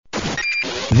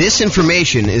This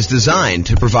information is designed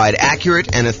to provide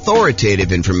accurate and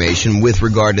authoritative information with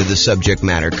regard to the subject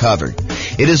matter covered.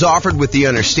 It is offered with the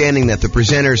understanding that the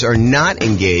presenters are not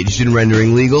engaged in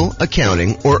rendering legal,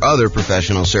 accounting, or other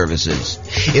professional services.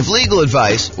 If legal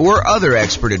advice or other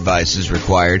expert advice is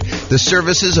required, the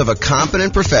services of a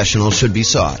competent professional should be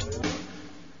sought.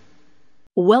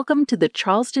 Welcome to the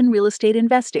Charleston Real Estate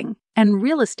Investing and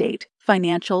Real Estate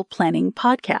Financial Planning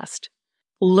Podcast.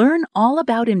 Learn all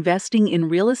about investing in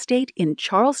real estate in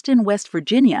Charleston, West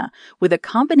Virginia, with a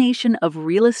combination of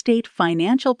real estate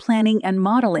financial planning and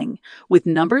modeling with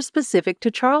numbers specific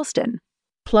to Charleston,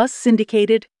 plus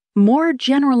syndicated, more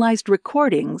generalized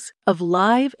recordings of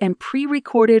live and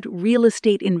pre-recorded real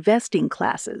estate investing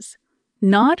classes,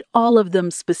 not all of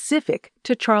them specific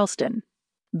to Charleston.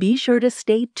 Be sure to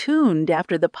stay tuned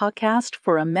after the podcast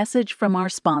for a message from our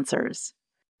sponsors.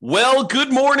 Well,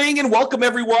 good morning and welcome,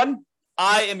 everyone.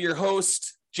 I am your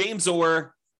host, James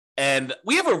Orr, and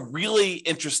we have a really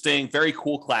interesting, very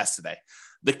cool class today.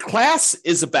 The class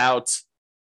is about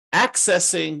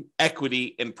accessing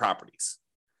equity in properties.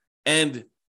 And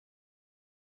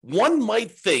one might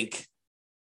think,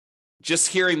 just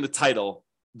hearing the title,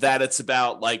 that it's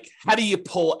about like, how do you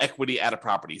pull equity out of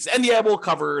properties? And yeah, we'll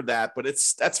cover that, but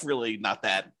that's really not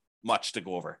that much to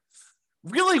go over.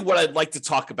 Really, what I'd like to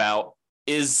talk about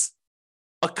is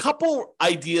a couple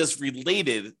ideas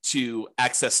related to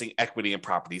accessing equity in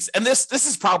properties. And this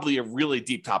is probably a really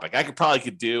deep topic. I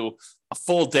could do a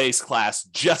full day's class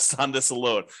just on this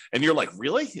alone. And you're like,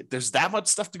 really? There's that much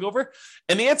stuff to go over?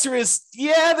 And the answer is,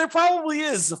 yeah, there probably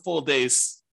is a full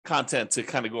day's content to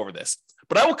kind of go over this.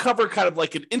 But I will cover kind of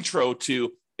like an intro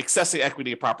to accessing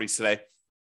equity in properties today.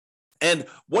 And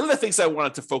one of the things I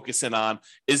wanted to focus in on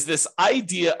is this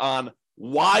idea on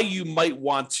why you might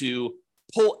want to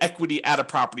pull equity out of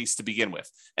properties to begin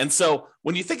with. And so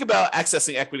when you think about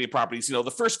accessing equity in properties, the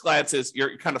first glance is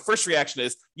your kind of first reaction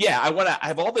is, yeah, I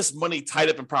have all this money tied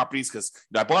up in properties because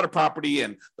I bought a property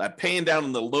and I'm paying down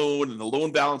on the loan and the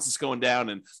loan balance is going down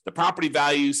and the property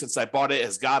value since I bought it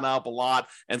has gone up a lot.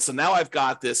 And so now I've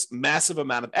got this massive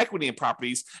amount of equity in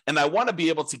properties and I want to be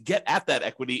able to get at that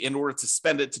equity in order to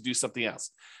spend it to do something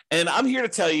else. And I'm here to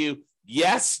tell you,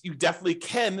 yes, you definitely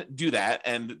can do that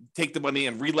and take the money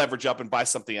and re-leverage up and buy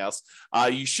something else.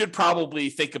 You should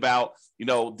probably think about,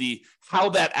 how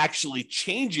that actually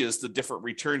changes the different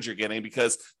returns you're getting,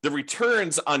 because the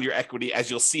returns on your equity, as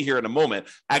you'll see here in a moment,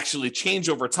 actually change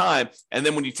over time. And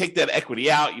then when you take that equity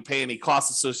out, you pay any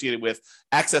costs associated with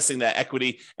accessing that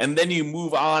equity, and then you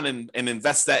move on and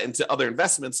invest that into other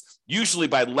investments, usually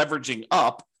by leveraging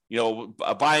up,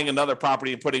 buying another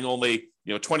property and putting only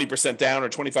 20% down or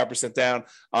 25% down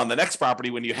on the next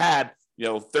property when you had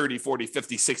 30, 40,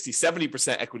 50, 60,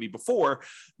 70% equity before.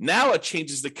 Now it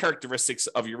changes the characteristics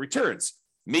of your returns.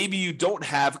 Maybe you don't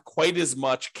have quite as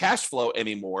much cash flow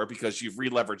anymore because you've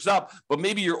re-leveraged up, but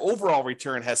maybe your overall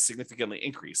return has significantly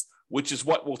increased, which is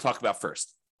what we'll talk about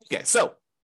first. Okay, so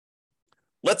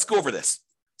let's go over this.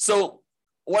 So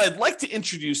what I'd like to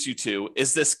introduce you to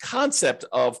is this concept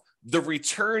of the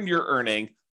return you're earning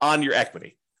on your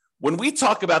equity. When we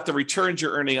talk about the returns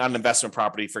you're earning on investment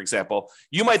property, for example,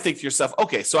 you might think to yourself,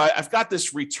 okay, so I've got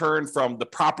this return from the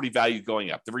property value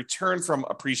going up, the return from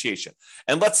appreciation.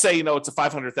 And let's say, it's a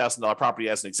 $500,000 property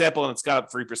as an example, and it's got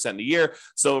up 3% a year.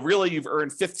 So really you've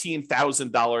earned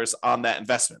 $15,000 on that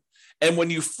investment. And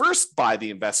when you first buy the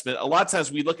investment, a lot of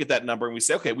times we look at that number and we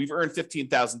say, okay, we've earned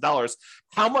 $15,000.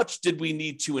 How much did we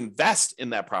need to invest in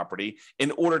that property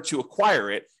in order to acquire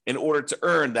it, in order to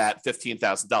earn that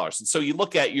 $15,000? And so you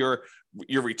look at your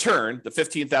return, the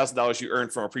 $15,000 you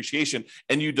earned from appreciation,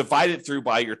 and you divide it through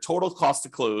by your total cost to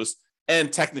close,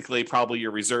 and technically probably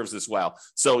your reserves as well.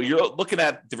 So you're looking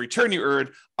at the return you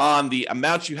earned on the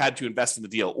amount you had to invest in the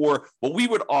deal, or what we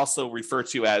would also refer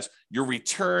to as your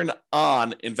return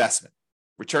on investment.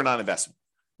 Return on investment.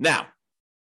 Now,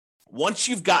 once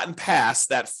you've gotten past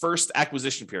that first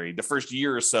acquisition period, the first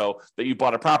year or so that you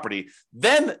bought a property,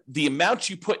 then the amount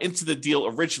you put into the deal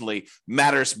originally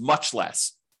matters much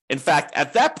less. In fact,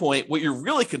 at that point, what you're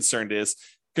really concerned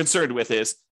with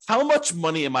is how much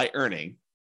money am I earning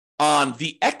on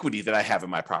the equity that I have in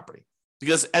my property?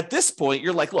 Because at this point,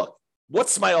 you're like, look,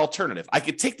 what's my alternative? I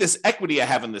could take this equity I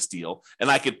have in this deal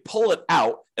and I could pull it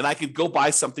out and I could go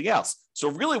buy something else. So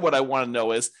really what I want to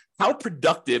know is, how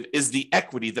productive is the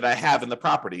equity that I have in the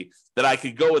property that I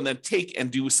could go and then take and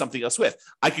do something else with?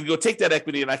 I could go take that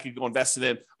equity and I could go invest it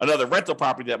in another rental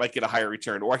property that might get a higher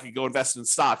return, or I could go invest in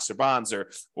stocks or bonds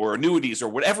or annuities or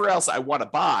whatever else I want to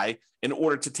buy in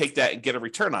order to take that and get a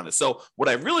return on it. So what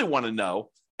I really want to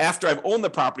know after I've owned the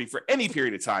property for any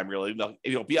period of time, really,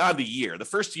 beyond a year. The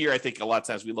first year, I think a lot of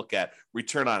times we look at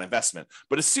return on investment.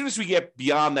 But as soon as we get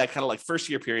beyond that kind of like first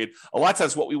year period, a lot of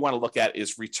times what we want to look at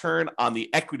is return on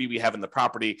the equity we have in the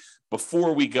property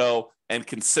before we go and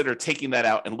consider taking that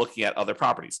out and looking at other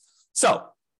properties. So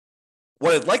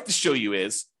what I'd like to show you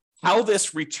is how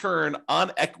this return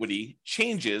on equity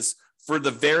changes for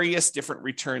the various different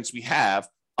returns we have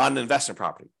on an investment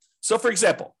property. So for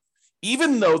example,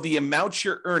 even though the amount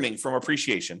you're earning from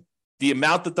appreciation, the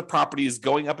amount that the property is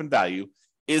going up in value,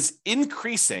 is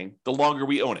increasing the longer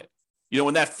we own it.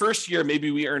 In that first year, maybe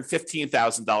we earned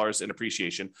 $15,000 in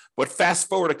appreciation, but fast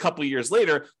forward a couple of years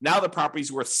later, now the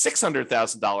property's worth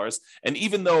 $600,000. And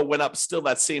even though it went up still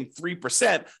that same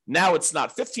 3%, now it's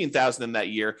not $15,000 in that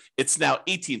year, it's now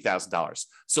 $18,000.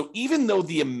 So even though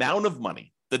the amount of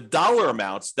money, the dollar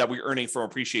amounts that we're earning from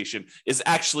appreciation is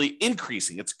actually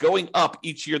increasing. It's going up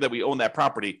each year that we own that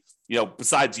property,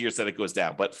 besides years that it goes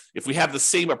down. But if we have the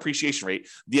same appreciation rate,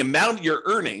 the amount you're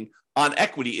earning on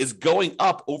equity is going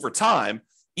up over time,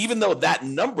 even though that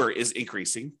number is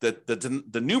increasing,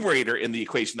 the numerator in the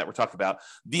equation that we're talking about,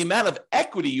 the amount of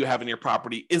equity you have in your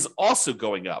property is also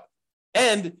going up.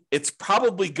 And it's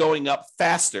probably going up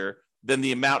faster than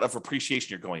the amount of appreciation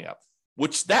you're going up,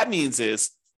 which that means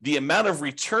is the amount of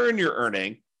return you're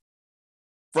earning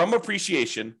from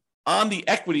appreciation on the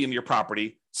equity in your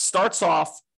property starts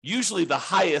off usually the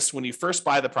highest when you first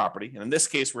buy the property. And in this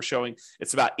case, we're showing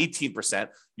it's about 18%.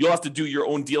 You'll have to do your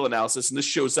own deal analysis. And this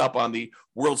shows up on the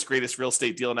world's greatest real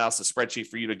estate deal analysis spreadsheet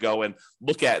for you to go and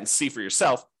look at and see for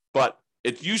yourself. But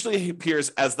it usually appears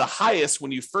as the highest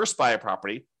when you first buy a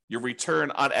property, your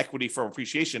return on equity from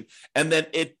appreciation, and then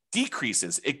it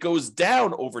decreases. It goes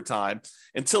down over time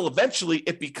until eventually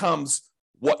it becomes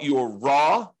what your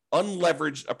raw,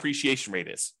 unleveraged appreciation rate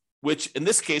is, which in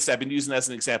this case, I've been using as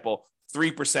an example,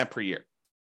 3% per year.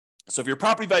 So if your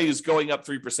property value is going up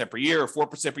 3% per year or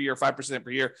 4% per year or 5%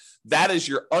 per year, that is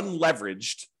your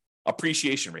unleveraged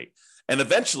appreciation rate. And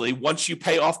eventually, once you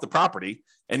pay off the property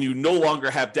and you no longer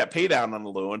have debt pay down on the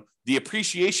loan, the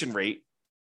appreciation rate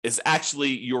is actually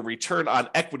your return on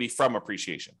equity from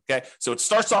appreciation. Okay. So it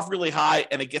starts off really high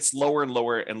and it gets lower and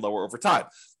lower and lower over time.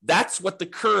 That's what the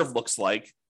curve looks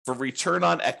like for return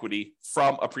on equity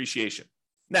from appreciation.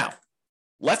 Now,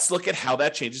 let's look at how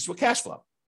that changes with cash flow.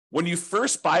 When you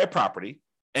first buy a property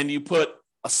and you put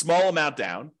a small amount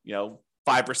down, 5%,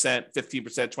 15%, 20%,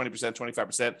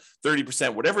 25%,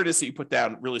 30%, whatever it is that you put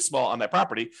down really small on that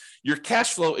property, your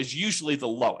cash flow is usually the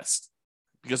lowest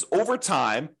because over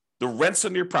time, the rents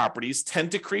on your properties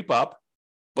tend to creep up,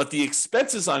 but the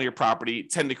expenses on your property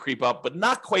tend to creep up, but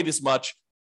not quite as much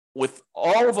with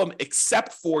all of them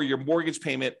except for your mortgage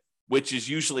payment, which is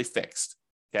usually fixed.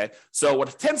 Okay. So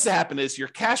what tends to happen is your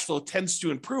cash flow tends to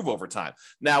improve over time.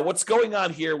 Now, what's going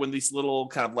on here when these little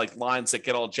kind of like lines that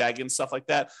get all jagged and stuff like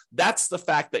that, that's the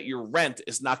fact that your rent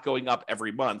is not going up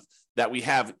every month, that we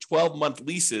have 12-month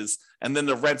leases and then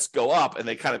the rents go up and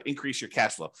they kind of increase your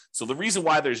cash flow. So the reason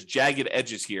why there's jagged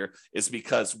edges here is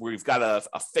because we've got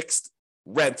a fixed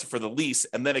rent for the lease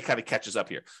and then it kind of catches up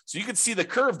here. So you can see the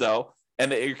curve though,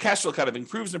 and your cash flow kind of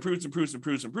improves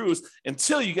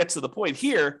until you get to the point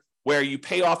here where you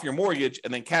pay off your mortgage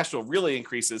and then cash flow really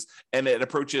increases and it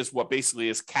approaches what basically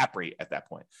is cap rate at that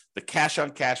point. The cash on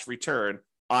cash return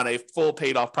on a full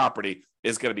paid off property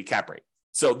is going to be cap rate.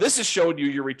 So this is showing you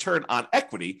your return on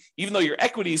equity. Even though your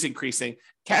equity is increasing,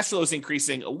 cash flow is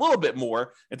increasing a little bit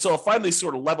more until it finally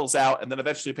sort of levels out and then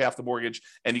eventually pay off the mortgage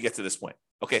and you get to this point.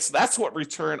 Okay, so that's what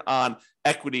return on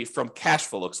equity from cash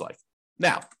flow looks like.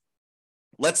 Now,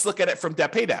 let's look at it from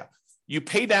debt pay down. You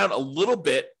pay down a little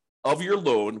bit of your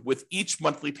loan with each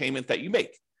monthly payment that you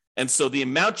make. And so the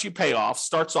amount you pay off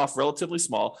starts off relatively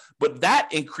small, but that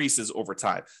increases over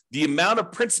time. The amount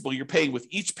of principal you're paying with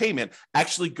each payment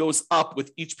actually goes up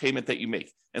with each payment that you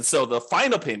make. And so the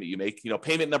final payment you make,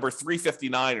 payment number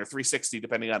 359 or 360,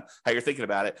 depending on how you're thinking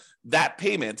about it, that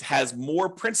payment has more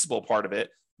principal part of it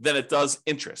than it does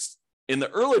interest. In the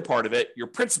early part of it, your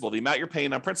principal, the amount you're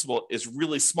paying on principal is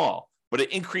really small, but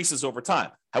it increases over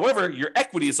time. However, your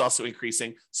equity is also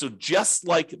increasing. So just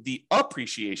like the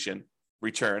appreciation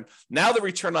return, now the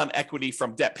return on equity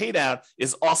from debt pay down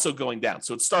is also going down.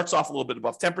 So it starts off a little bit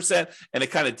above 10% and it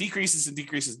kind of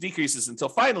decreases until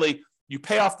finally you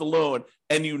pay off the loan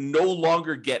and you no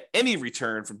longer get any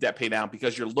return from debt pay down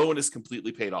because your loan is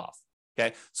completely paid off.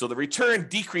 Okay. So the return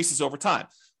decreases over time.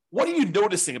 What are you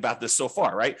noticing about this so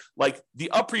far, right? Like the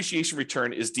appreciation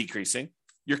return is decreasing.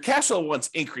 Your cash flow one's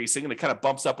increasing and it kind of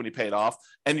bumps up when you pay it off.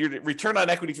 And your return on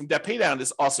equity from debt pay down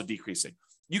is also decreasing.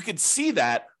 You can see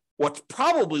that what's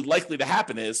probably likely to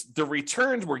happen is the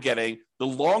returns we're getting, the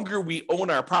longer we own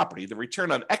our property, the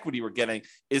return on equity we're getting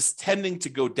is tending to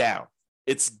go down.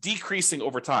 It's decreasing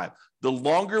over time. The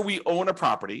longer we own a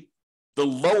property, the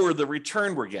lower the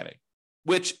return we're getting,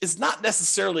 which is not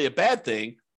necessarily a bad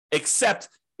thing, except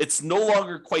it's no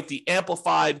longer quite the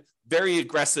amplified, very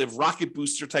aggressive rocket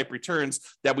booster type returns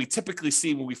that we typically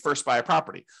see when we first buy a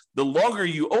property. The longer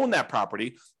you own that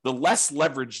property, the less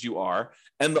leveraged you are,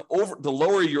 and the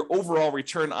lower your overall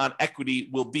return on equity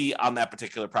will be on that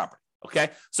particular property. Okay,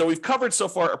 so we've covered so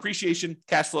far appreciation,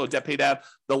 cash flow, debt pay down.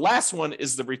 The last one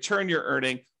is the return you're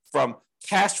earning from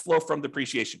cash flow from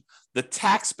depreciation, the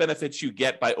tax benefits you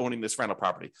get by owning this rental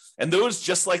property. And those,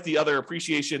 just like the other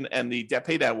appreciation and the debt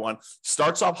pay down one,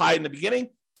 starts off high in the beginning,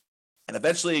 and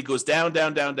eventually it goes down,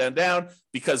 down, down, down, down,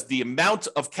 because the amount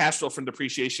of cash flow from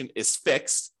depreciation is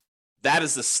fixed. That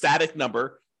is a static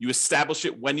number. You establish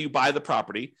it when you buy the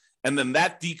property, and then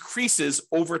that decreases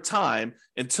over time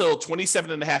until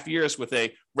 27 and a half years with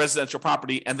a residential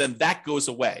property, and then that goes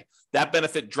away. That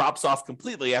benefit drops off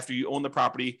completely after you own the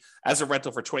property as a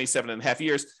rental for 27 and a half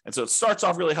years, and so it starts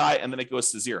off really high, and then it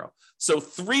goes to zero. So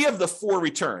 3 of the 4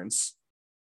 returns,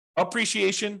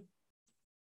 appreciation,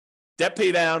 debt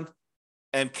pay down,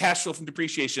 and cash flow from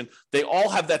depreciation, they all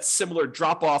have that similar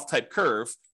drop-off type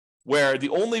curve, where the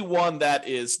only one that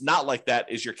is not like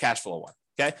that is your cash flow one.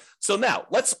 Okay, so now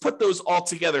let's put those all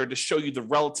together to show you the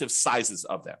relative sizes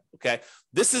of them. Okay,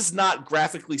 this is not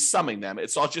graphically summing them,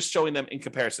 it's all just showing them in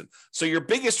comparison. So your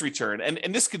biggest return,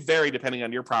 and this could vary depending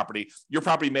on your property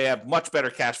may have much better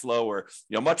cash flow, or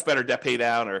much better debt pay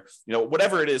down, or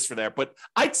whatever it is for there. But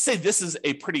I'd say this is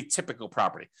a pretty typical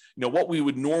property, what we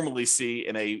would normally see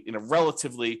in a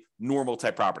relatively normal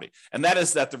type property. And that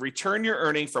is that the return you're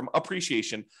earning from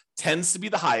appreciation tends to be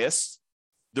the highest.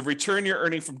 The return you're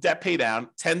earning from debt pay down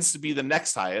tends to be the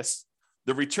next highest.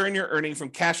 The return you're earning from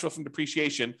cash flow from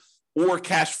depreciation or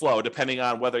cash flow, depending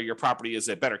on whether your property is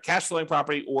a better cash flowing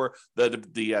property or the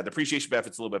depreciation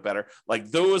benefit's a little bit better.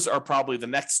 Like, those are probably the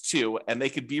next 2, and they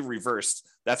could be reversed.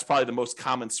 That's probably the most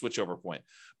common switchover point.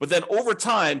 But then over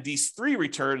time, these 3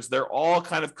 returns, they're all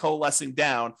kind of coalescing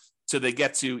down till they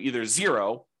get to either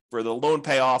zero for the loan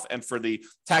payoff and for the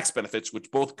tax benefits,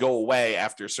 which both go away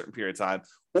after a certain period of time,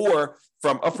 or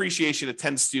from appreciation, it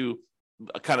tends to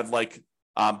kind of like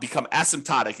become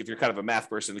asymptotic. If you're kind of a math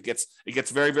person, it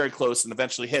gets very, very close and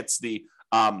eventually hits the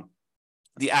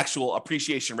actual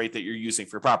appreciation rate that you're using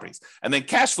for properties. And then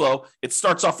cash flow, it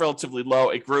starts off relatively low,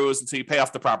 it grows until you pay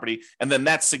off the property, and then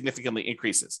that significantly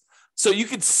increases. So you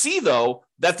can see, though,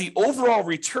 that the overall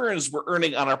returns we're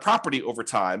earning on our property over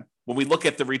time, when we look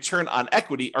at the return on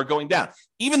equity, are going down,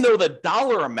 even though the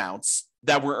dollar amounts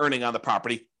that we're earning on the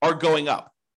property are going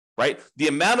up, right? The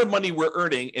amount of money we're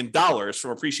earning in dollars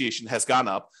from appreciation has gone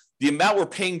up. The amount we're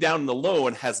paying down in the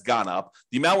loan has gone up.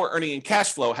 The amount we're earning in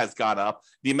cash flow has gone up.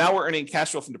 The amount we're earning in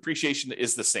cash flow from depreciation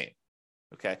is the same.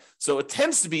 Okay, so it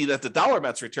tends to be that the dollar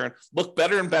amounts returned look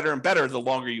better and better and better the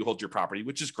longer you hold your property,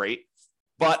 which is great.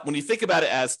 But when you think about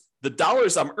it as the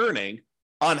dollars I'm earning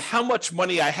on how much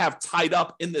money I have tied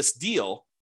up in this deal,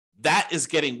 that is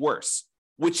getting worse,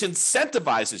 which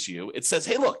incentivizes you. It says,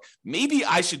 hey, look, maybe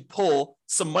I should pull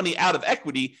some money out of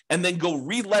equity and then go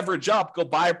re-leverage up, go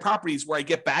buy properties where I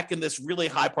get back in this really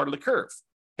high part of the curve.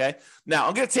 Okay, now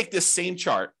I'm going to take this same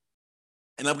chart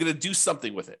and I'm going to do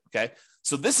something with it. Okay,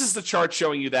 so this is the chart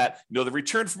showing you that, the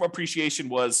return from appreciation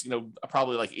was,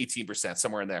 probably like 18%,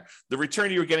 somewhere in there. The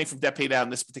return you were getting from debt pay down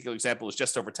in this particular example is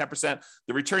just over 10%.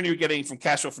 The return you were getting from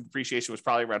cash flow from depreciation was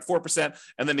probably around 4%.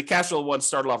 And then the cash flow one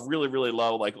started off really, really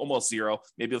low, like almost zero.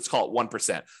 Maybe let's call it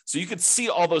 1%. So you could see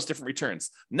all those different returns.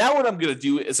 Now what I'm going to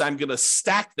do is I'm going to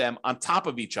stack them on top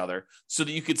of each other so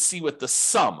that you could see what the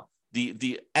sum,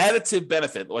 the additive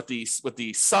benefit, what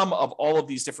the sum of all of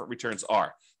these different returns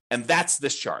are. And that's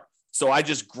this chart. So I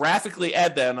just graphically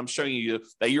add that, and I'm showing you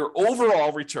that your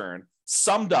overall return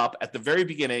summed up at the very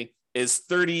beginning is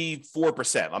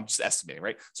 34%. I'm just estimating,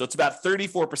 right? So it's about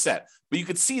 34%. But you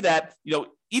could see that,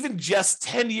 even just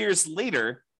 10 years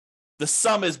later, the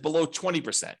sum is below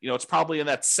 20%. It's probably in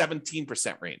that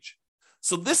 17% range.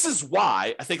 So this is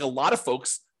why I think a lot of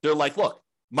folks, they're like, look,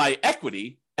 my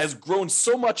equity has grown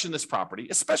so much in this property,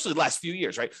 especially the last few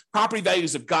years, right? Property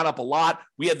values have gone up a lot.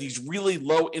 We have these really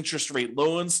low interest rate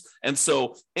loans. And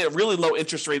so really low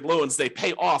interest rate loans, they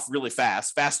pay off really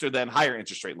fast, faster than higher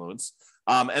interest rate loans.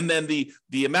 And then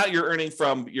the amount you're earning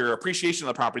from your appreciation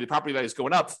of the property value is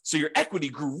going up. So your equity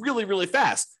grew really, really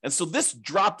fast. And so this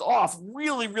dropped off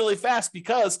really, really fast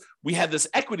because we had this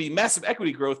massive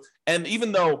equity growth. And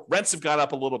even though rents have gone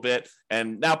up a little bit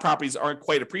and now properties aren't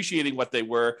quite appreciating what they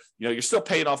were, you're still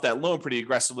paying off that loan pretty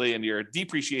aggressively and your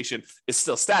depreciation is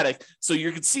still static. So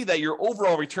you can see that your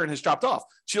overall return has dropped off.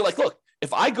 So you're like, look,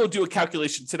 if I go do a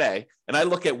calculation today and I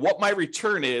look at what my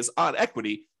return is on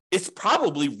equity, it's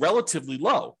probably relatively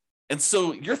low. And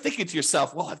so you're thinking to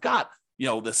yourself, well, I've got,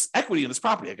 this equity in this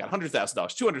property. I got $100,000,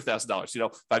 $200,000.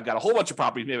 If I've got a whole bunch of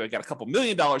properties, maybe I got a couple $1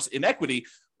 million in equity.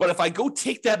 But if I go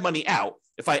take that money out,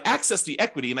 if I access the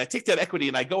equity and I take that equity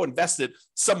and I go invest it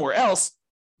somewhere else,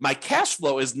 my cash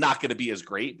flow is not going to be as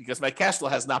great because my cash flow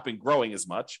has not been growing as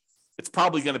much. It's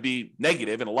probably going to be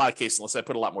negative in a lot of cases unless I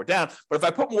put a lot more down. But if I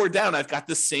put more down, I've got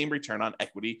the same return on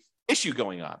equity issue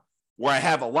going on, where I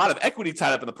have a lot of equity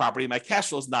tied up in the property, my cash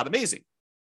flow is not amazing.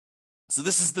 So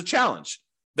this is the challenge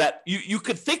that you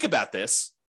could think about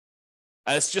this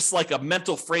as just like a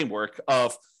mental framework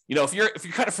of, if you're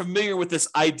kind of familiar with this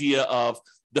idea of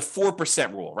the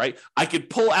 4% rule, right? I could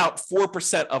pull out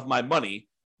 4% of my money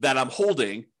that I'm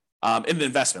holding in an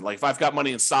investment. Like if I've got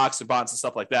money in stocks and bonds and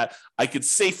stuff like that, I could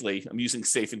safely, I'm using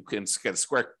safe in kind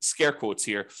of scare quotes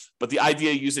here, but the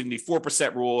idea using the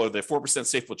 4% rule or the 4%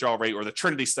 safe withdrawal rate or the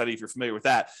Trinity study, if you're familiar with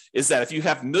that, is that if you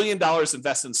have $1 million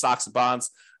invested in stocks and bonds,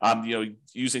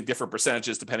 using different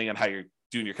percentages depending on how you're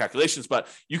doing your calculations, but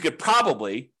you could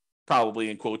probably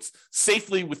in quotes,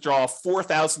 safely withdraw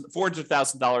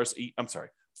 $40,000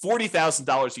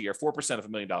 a year, 4% of $1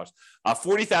 million,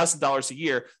 $40,000 a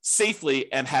year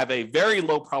safely and have a very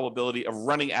low probability of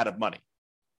running out of money.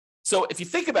 So if you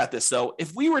think about this, though,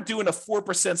 if we were doing a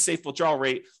 4% safe withdrawal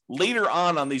rate later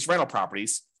on these rental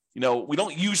properties, we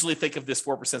don't usually think of this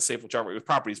 4% safe withdrawal rate with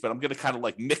properties, but I'm going to kind of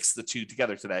like mix the two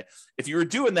together today. If you were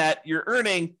doing that, you're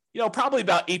earning, probably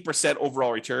about 8%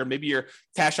 overall return. Maybe your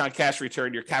cash on cash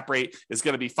return, your cap rate is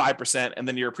going to be 5%, and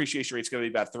then your appreciation rate is going to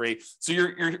be about 3%. So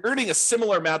you're earning a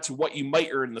similar amount to what you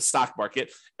might earn in the stock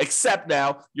market, except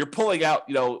now you're pulling out,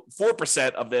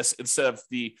 4% of this instead of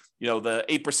the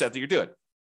 8% that you're doing.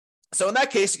 So in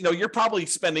that case, you're probably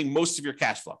spending most of your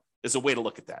cash flow is a way to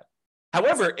look at that.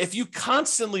 However, if you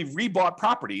constantly rebought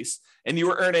properties and you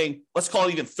were earning, let's call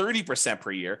it even 30%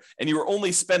 per year, and you were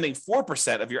only spending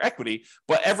 4% of your equity,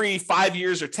 but every 5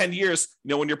 years or 10 years,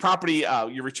 when your property,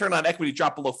 your return on equity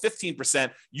dropped below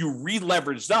 15%, you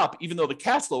re-leveraged up, even though the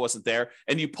cash flow wasn't there,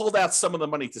 and you pulled out some of the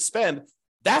money to spend.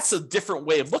 That's a different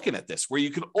way of looking at this, where you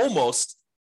could almost,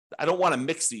 I don't want to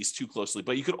mix these too closely,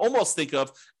 but you could almost think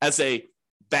of as a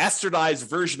bastardized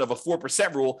version of a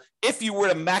 4% rule if you were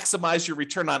to maximize your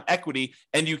return on equity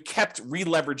and you kept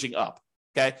re-leveraging up,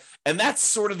 okay? And that's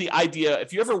sort of the idea.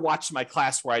 If you ever watched my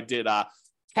class where I did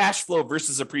cash flow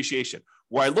versus appreciation,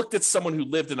 where I looked at someone who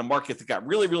lived in a market that got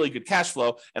really, really good cash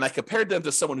flow, and I compared them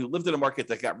to someone who lived in a market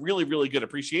that got really, really good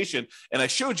appreciation, and I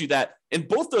showed you that in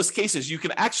both those cases, you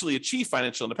can actually achieve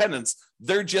financial independence.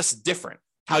 They're just different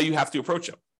how you have to approach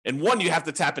them. And one, you have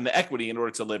to tap into equity in order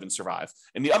to live and survive.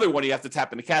 And the other one, you have to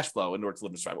tap into cash flow in order to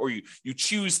live and survive. Or you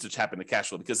choose to tap into cash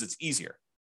flow because it's easier,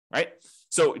 right?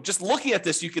 So just looking at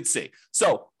this, you could see.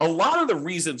 So a lot of the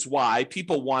reasons why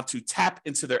people want to tap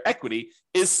into their equity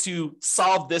is to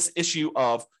solve this issue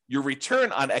of your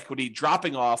return on equity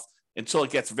dropping off until it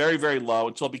gets very, very low,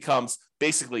 until it becomes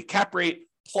basically cap rate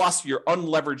plus your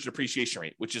unleveraged depreciation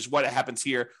rate, which is what happens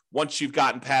here once you've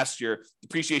gotten past your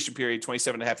depreciation period,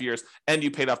 27 and a half years, and you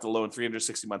paid off the loan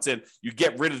 360 months in. You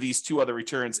get rid of these two other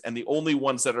returns, and the only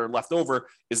ones that are left over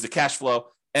is the cash flow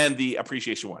and the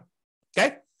appreciation one.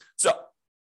 Okay? So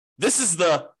this is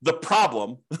the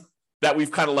problem that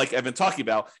we've kind of like I've been talking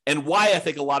about, and why I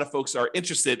think a lot of folks are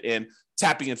interested in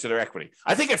tapping into their equity.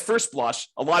 I think at first blush,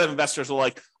 a lot of investors are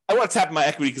like, I want to tap my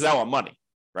equity because I want money.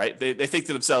 Right? They think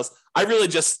to themselves, I'm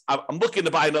looking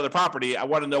to buy another property. I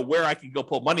want to know where I can go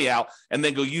pull money out and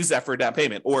then go use that for a down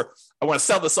payment. Or I want to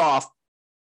sell this off,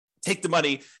 take the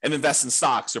money and invest in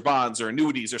stocks or bonds or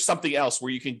annuities or something else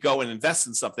where you can go and invest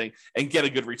in something and get a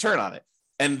good return on it.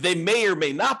 And they may or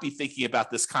may not be thinking about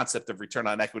this concept of return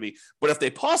on equity. But if they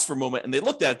pause for a moment and they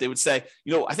looked at it, they would say,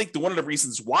 I think one of the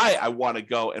reasons why I want to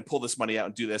go and pull this money out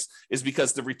and do this is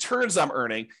because the returns I'm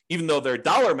earning, even though their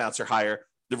dollar amounts are higher,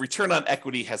 the return on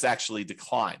equity has actually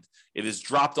declined. It has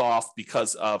dropped off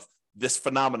because of this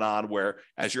phenomenon where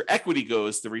as your equity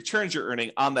goes, the returns you're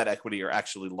earning on that equity are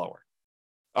actually lower.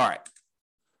 All right.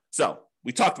 So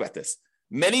we talked about this.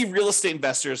 Many real estate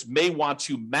investors may want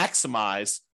to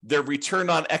maximize their return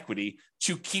on equity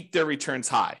to keep their returns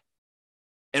high.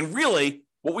 And really,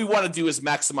 what we want to do is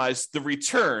maximize the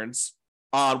returns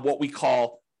on what we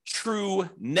call true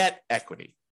net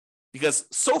equity. Because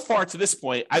so far to this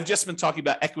point, I've just been talking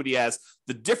about equity as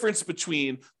the difference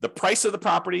between the price of the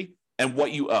property and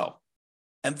what you owe.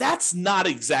 And that's not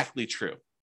exactly true.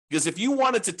 Because if you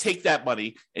wanted to take that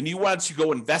money and you wanted to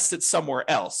go invest it somewhere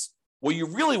else, what you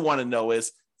really want to know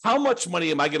is how much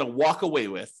money am I going to walk away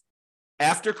with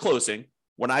after closing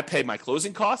when I pay my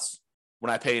closing costs,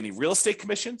 when I pay any real estate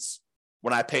commissions,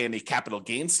 when I pay any capital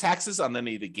gains taxes on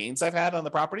any of the gains I've had on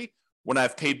the property, when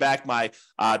I've paid back my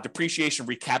depreciation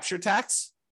recapture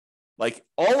tax. Like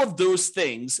all of those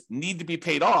things need to be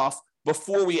paid off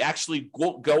before we actually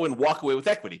go and walk away with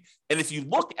equity. And if you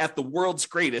look at the world's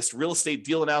greatest real estate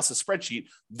deal analysis spreadsheet,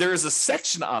 there's a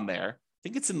section on there, I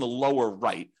think it's in the lower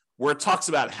right, where it talks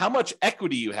about how much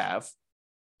equity you have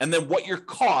and then what your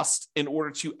cost in order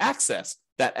to access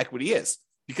that equity is.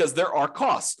 Because there are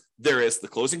costs. There is the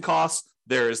closing costs,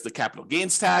 there is the capital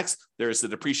gains tax, there is the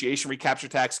depreciation recapture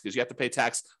tax, because you have to pay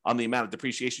tax on the amount of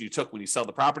depreciation you took when you sell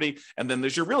the property, and then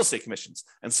there's your real estate commissions.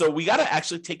 And so we got to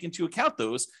actually take into account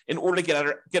those in order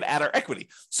to get at our equity.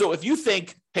 So if you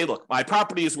think, hey, look, my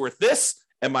property is worth this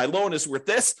and my loan is worth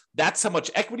this, that's how much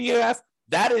equity you have.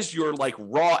 That is your like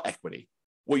raw equity.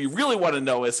 What you really want to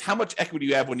know is how much equity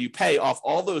you have when you pay off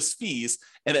all those fees,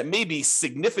 and it may be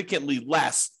significantly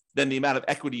less than the amount of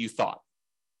equity you thought.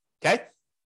 Okay?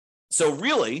 So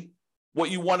really, what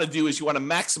you want to do is you want to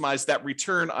maximize that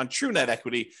return on true net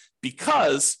equity,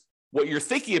 because what you're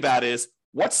thinking about is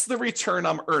what's the return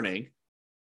I'm earning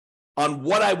on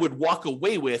what I would walk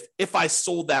away with if I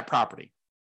sold that property?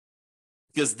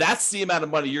 Because that's the amount of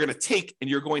money you're going to take and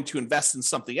you're going to invest in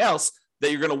something else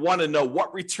that you're going to want to know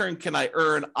what return can I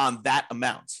earn on that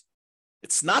amount.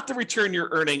 It's not the return you're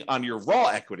earning on your raw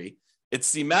equity.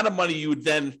 It's the amount of money you would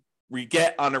then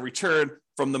get on a return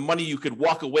from the money you could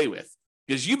walk away with.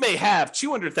 Because you may have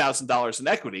 $200,000 in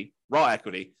equity, raw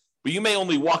equity, but you may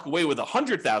only walk away with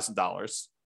 $100,000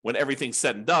 when everything's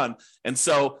said and done. And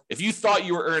so if you thought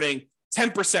you were earning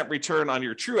 10% return on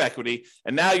your true equity,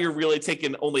 and now you're really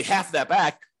taking only half of that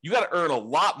back, you got to earn a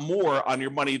lot more on your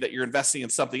money that you're investing in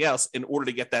something else in order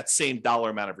to get that same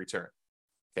dollar amount of return.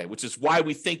 Okay, which is why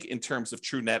we think in terms of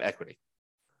true net equity.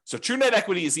 So true net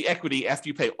equity is the equity after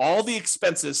you pay all the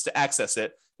expenses to access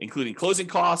it, including closing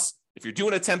costs. If you're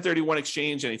doing a 1031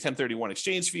 exchange, any 1031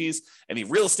 exchange fees, any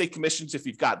real estate commissions, if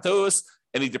you've got those,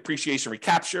 any depreciation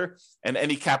recapture, and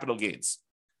any capital gains.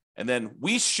 And then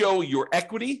we show your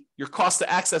equity, your cost to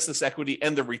access this equity,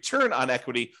 and the return on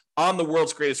equity on the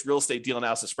world's greatest real estate deal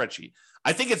analysis spreadsheet.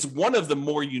 I think it's one of the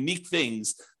more unique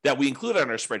things that we include on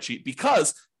our spreadsheet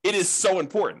because it is so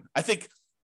important. I think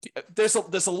there's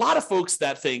a lot of folks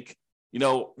that think,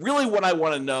 really what I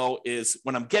want to know is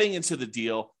when I'm getting into the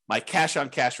deal, my cash on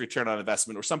cash return on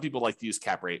investment, or some people like to use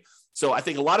cap rate. So I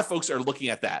think a lot of folks are looking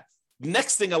at that.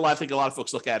 Next thing I think a lot of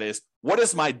folks look at is what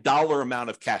is my dollar amount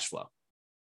of cash flow?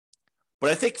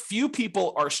 But I think few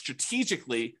people are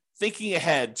strategically thinking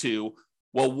ahead to,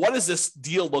 well, what does this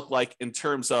deal look like in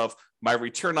terms of my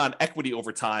return on equity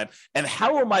over time? And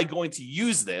how am I going to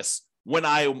use this when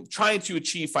I'm trying to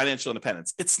achieve financial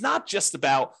independence? It's not just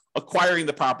about acquiring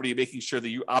the property and making sure that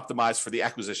you optimize for the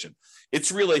acquisition.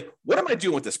 It's really, what am I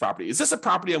doing with this property? Is this a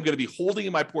property I'm going to be holding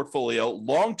in my portfolio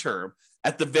long-term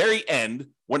at the very end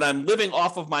when I'm living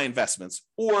off of my investments?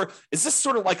 Or is this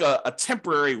sort of like a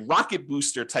temporary rocket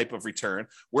booster type of return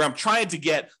where I'm trying to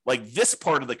get like this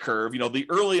part of the curve, the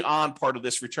early on part of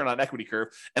this return on equity curve,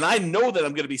 and I know that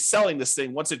I'm going to be selling this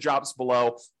thing once it drops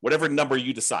below whatever number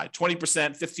you decide, 20%,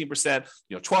 15%,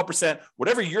 12%,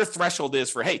 whatever your threshold is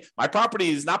for, hey, my property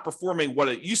is not performing what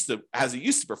it used to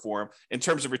perform in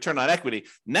terms of return on equity.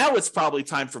 Now it's probably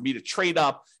time for me to trade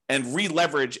up and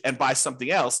re-leverage and buy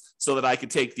something else so that I can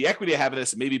take the equity I have in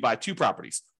this and maybe buy 2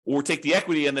 properties, or take the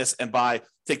equity in this and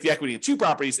take the equity in 2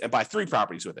 properties and buy 3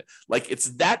 properties with it. Like, it's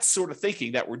that sort of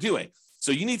thinking that we're doing.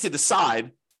 So you need to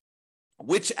decide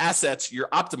which assets you're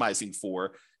optimizing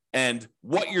for and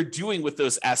what you're doing with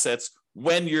those assets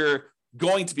when you're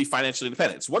going to be financially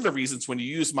independent. It's one of the reasons when you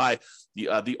use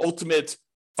the ultimate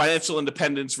financial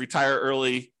independence, retire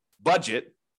early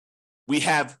budget, we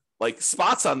have like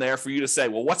spots on there for you to say,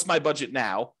 well, what's my budget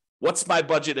now? What's my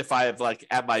budget if I have like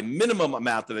at my minimum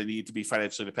amount that I need to be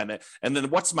financially independent? And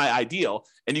then what's my ideal?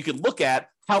 And you can look at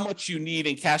how much you need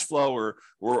in cash flow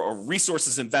or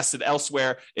resources invested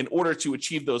elsewhere in order to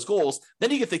achieve those goals.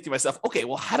 Then you can think to myself, okay,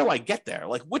 well, how do I get there?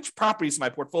 Like, which properties in my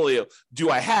portfolio do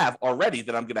I have already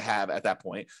that I'm going to have at that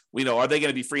point? Are they going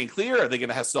to be free and clear? Are they going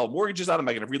to have still mortgages on them? Am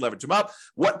I going to re-leverage them up?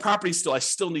 What properties do I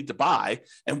still need to buy?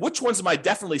 And which ones am I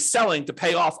definitely selling to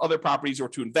pay off other properties or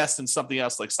to invest in something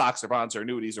else like stocks or bonds or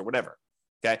annuities or whatever?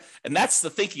 Okay. And that's the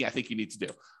thinking I think you need to do.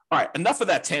 All right. Enough of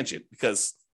that tangent,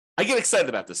 because I get excited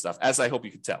about this stuff, as I hope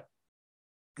you can tell.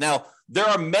 Now, there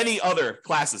are many other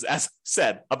classes, as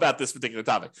said, about this particular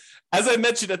topic. As I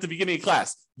mentioned at the beginning of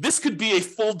class, this could be a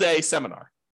full day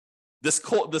seminar. This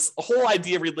whole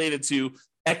idea related to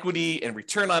equity and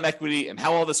return on equity and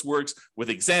how all this works with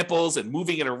examples and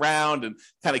moving it around and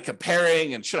kind of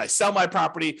comparing, and should I sell my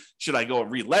property? Should I go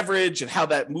and re-leverage, and how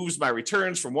that moves my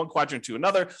returns from one quadrant to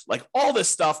another? Like all this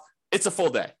stuff, it's a full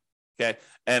day. Okay.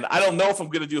 And I don't know if I'm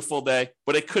going to do a full day,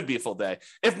 but it could be a full day.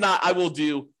 If not, I will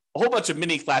do a whole bunch of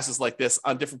mini classes like this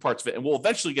on different parts of it, and we'll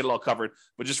eventually get it all covered,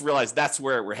 but just realize that's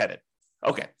where we're headed.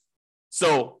 Okay.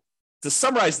 So to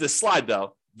summarize this slide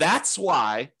though, that's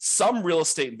why some real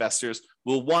estate investors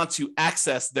will want to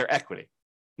access their equity.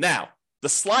 Now, the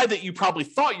slide that you probably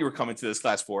thought you were coming to this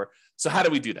class for. So how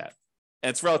do we do that?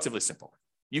 And it's relatively simple.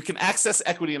 You can access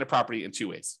equity in a property in two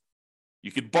ways.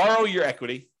 You could borrow your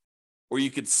equity, or you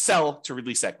could sell to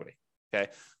release equity. Okay.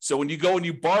 So when you go and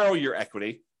you borrow your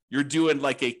equity, you're doing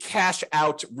like a cash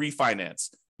out refinance.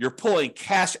 You're pulling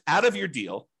cash out of your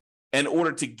deal in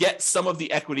order to get some of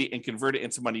the equity and convert it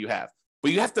into money you have.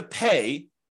 But you have to pay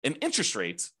an interest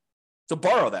rate to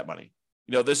borrow that money.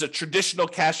 You know, there's a traditional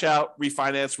cash out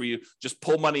refinance where you just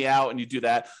pull money out and you do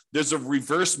that. There's a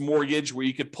reverse mortgage where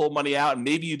you could pull money out and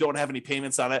maybe you don't have any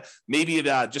payments on it. Maybe it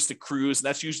just accrues. And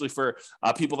that's usually for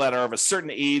people that are of a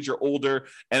certain age or older,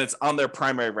 and it's on their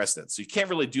primary residence. So you can't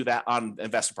really do that on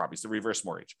investment properties, the reverse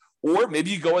mortgage. Or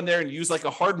maybe you go in there and use like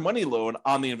a hard money loan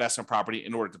on the investment property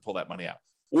in order to pull that money out.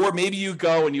 Or maybe you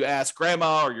go and you ask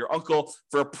grandma or your uncle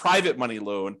for a private money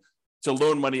loan to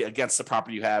loan money against the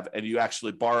property you have, and you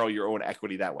actually borrow your own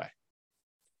equity that way.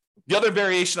 The other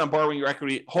variation on borrowing your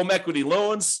equity, home equity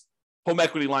loans, home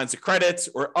equity lines of credit,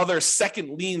 or other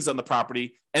second liens on the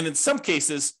property. And in some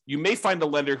cases, you may find a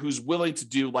lender who's willing to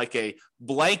do like a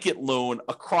blanket loan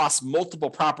across multiple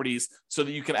properties so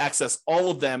that you can access all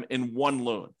of them in one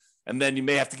loan. And then you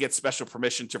may have to get special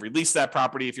permission to release that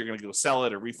property if you're going to go sell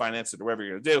it or refinance it or whatever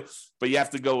you're going to do. But you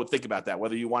have to go and think about that,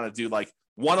 whether you want to do like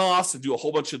one-offs and do a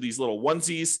whole bunch of these little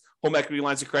onesies, home equity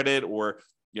lines of credit, or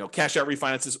cash out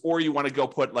refinances, or you want to go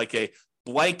put like a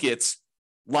blanket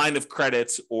line of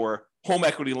credit or home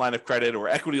equity line of credit or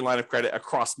equity line of credit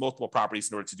across multiple properties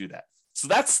in order to do that. So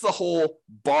that's the whole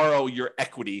borrow your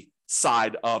equity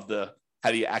side of the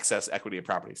how do you access equity in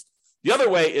properties. The other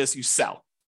way is you sell.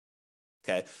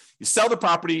 Okay, you sell the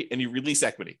property and you release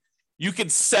equity. You can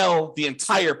sell the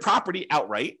entire property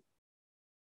outright,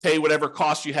 pay whatever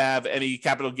cost you have, any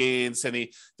capital gains,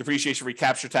 any depreciation,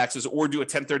 recapture taxes, or do a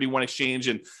 1031 exchange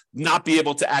and not be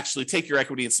able to actually take your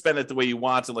equity and spend it the way you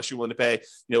want unless you're willing to pay,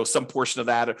 some portion of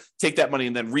that, or take that money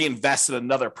and then reinvest in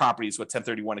another property is what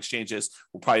 1031 exchange is.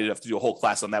 We'll probably have to do a whole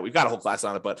class on that. We've got a whole class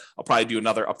on it, but I'll probably do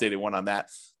another updated one on that.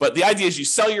 But the idea is you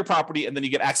sell your property and then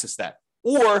you get access to that.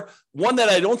 Or one that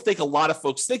I don't think a lot of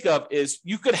folks think of is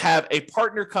you could have a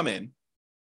partner come in,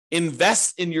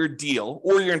 invest in your deal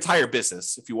or your entire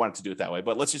business if you wanted to do it that way.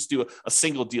 But let's just do a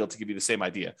single deal to give you the same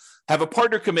idea. Have a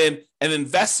partner come in and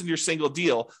invest in your single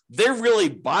deal. They're really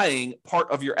buying part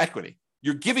of your equity.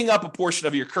 You're giving up a portion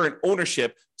of your current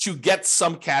ownership to get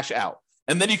some cash out.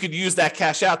 And then you could use that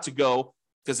cash out to go,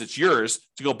 because it's yours,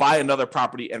 to go buy another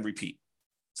property and repeat.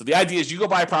 So the idea is you go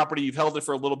buy a property, you've held it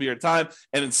for a little bit of time,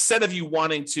 and instead of you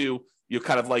wanting to,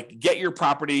 kind of like get your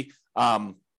property,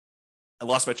 I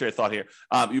lost my train of thought here.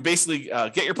 You basically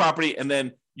get your property and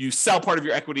then you sell part of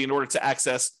your equity in order to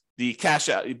access the cash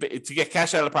out, to get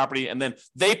cash out of the property, and then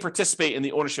they participate in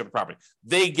the ownership of the property.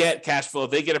 They get cash flow,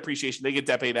 they get appreciation, they get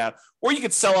debt paid out, or you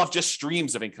could sell off just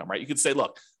streams of income, right? You could say,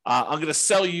 look, I'm going to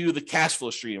sell you the cash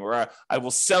flow stream, or I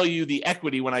will sell you the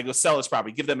equity when I go sell this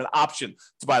property, give them an option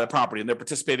to buy the property, and they're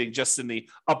participating just in the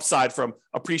upside from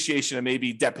appreciation and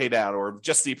maybe debt paid out or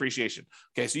just the appreciation.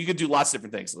 Okay, so you could do lots of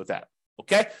different things with that.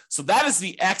 Okay, so that is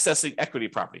the accessing equity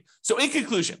property. So in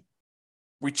conclusion,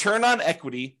 return on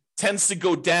equity tends to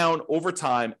go down over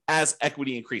time as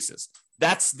equity increases.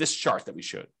 That's this chart that we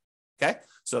showed. Okay,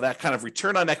 so that kind of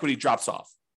return on equity drops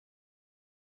off.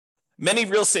 Many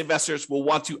real estate investors will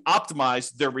want to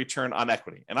optimize their return on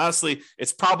equity. And honestly,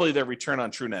 it's probably their return on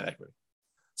true net equity.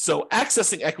 So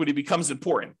accessing equity becomes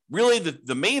important. Really,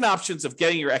 the main options of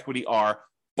getting your equity are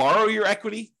borrow your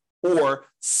equity or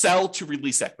sell to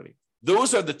release equity.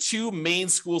 Those are the two main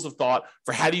schools of thought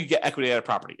for how do you get equity out of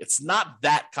property. It's not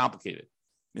that complicated.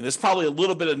 I mean, there's probably a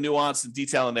little bit of nuance and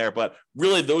detail in there, but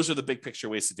really those are the big picture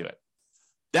ways to do it.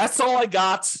 That's all I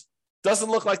got. Doesn't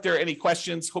look like there are any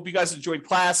questions. Hope you guys enjoyed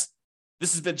class.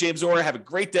 This has been James Orr. Have a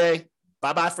great day.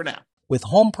 Bye-bye for now. With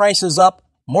home prices up,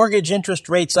 mortgage interest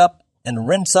rates up, and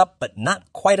rents up, but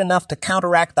not quite enough to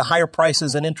counteract the higher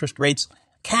prices and interest rates,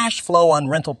 cash flow on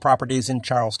rental properties in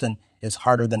Charleston is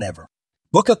harder than ever.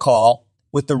 Book a call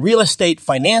with the Real Estate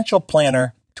Financial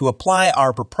Planner to apply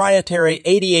our proprietary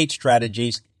 88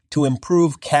 strategies to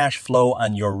improve cash flow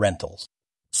on your rentals.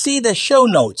 See the show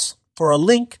notes for a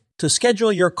link to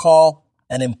schedule your call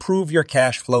and improve your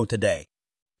cash flow today.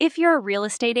 If you're a real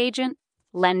estate agent,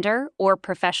 lender, or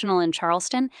professional in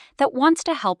Charleston that wants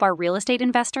to help our real estate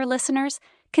investor listeners,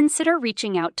 consider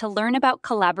reaching out to learn about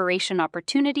collaboration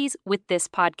opportunities with this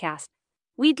podcast.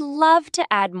 We'd love to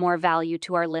add more value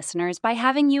to our listeners by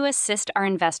having you assist our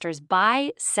investors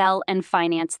buy, sell, and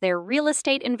finance their real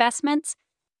estate investments.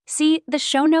 See the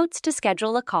show notes to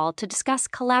schedule a call to discuss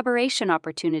collaboration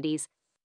opportunities.